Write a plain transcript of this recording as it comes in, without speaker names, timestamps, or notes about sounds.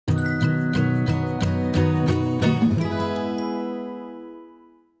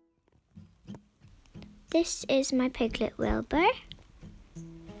This is my piglet Wilbur.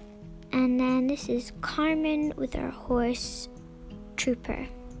 And then this is Carmen with our horse Trooper.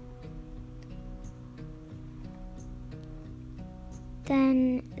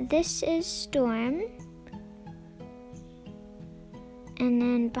 Then this is Storm. And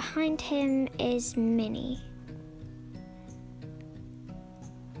then behind him is Minnie.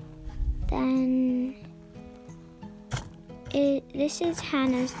 Then this is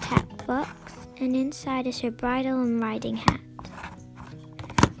Hannah's tack box, and inside is her bridle and riding hat.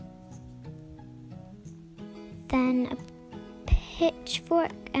 Then a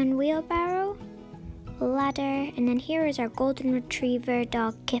pitchfork and wheelbarrow, a ladder, and then here is our golden retriever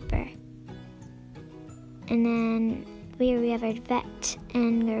dog Kipper. And then here we have our vet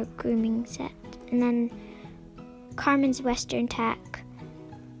and our grooming set. And then Carmen's western tack,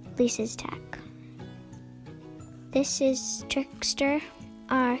 Lisa's tack. This is Trickster,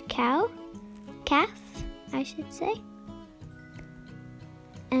 our calf, I should say.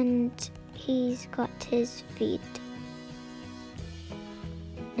 And he's got his feet.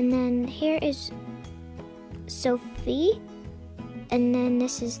 And then here is Sophie. And then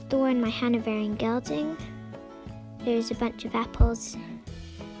this is Thorn, my Hanoverian gelding. There's a bunch of apples,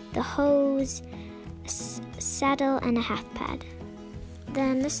 the hose, a saddle, and a half pad.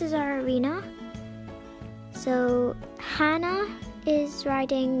 Then this is our arena. So Hannah is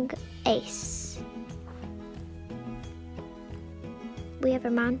riding Ace. We have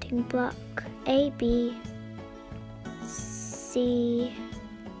a mounting block A, B, C,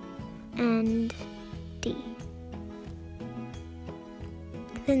 and D.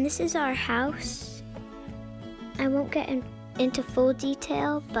 Then this is our house. I won't get into full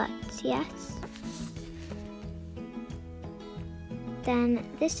detail, but yes. Then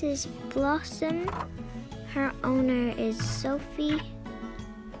this is Blossom. Her owner is Sophie,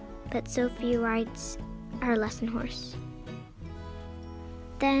 but Sophie rides her lesson horse.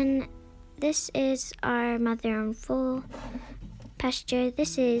 Then this is our mother on full pasture.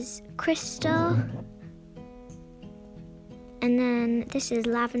 This is Crystal. And then this is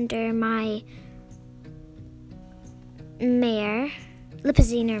Lavender, my mare,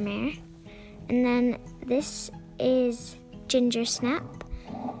 Lipizzaner mare. And then this is Ginger Snap.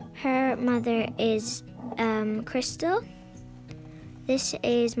 Her mother is Crystal. This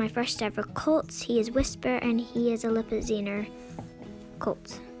is my first ever colt. He is Whisper and he is a Lipizzaner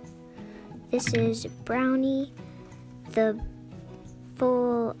colt. This is Brownie, the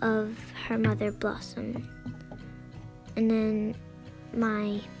foal of her mother Blossom. And then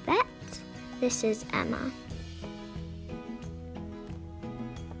my vet, this is Emma.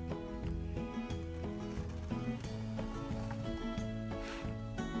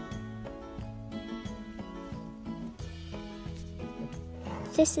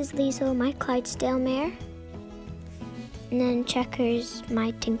 This is Liesel, my Clydesdale mare. And then Checkers,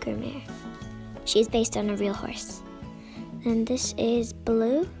 my Tinker mare. She's based on a real horse. And this is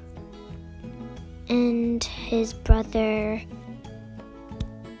Blue and his brother.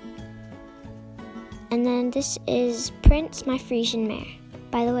 And then this is Prince, my Frisian mare.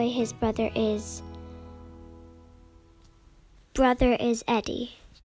 By the way, his brother is Eddie.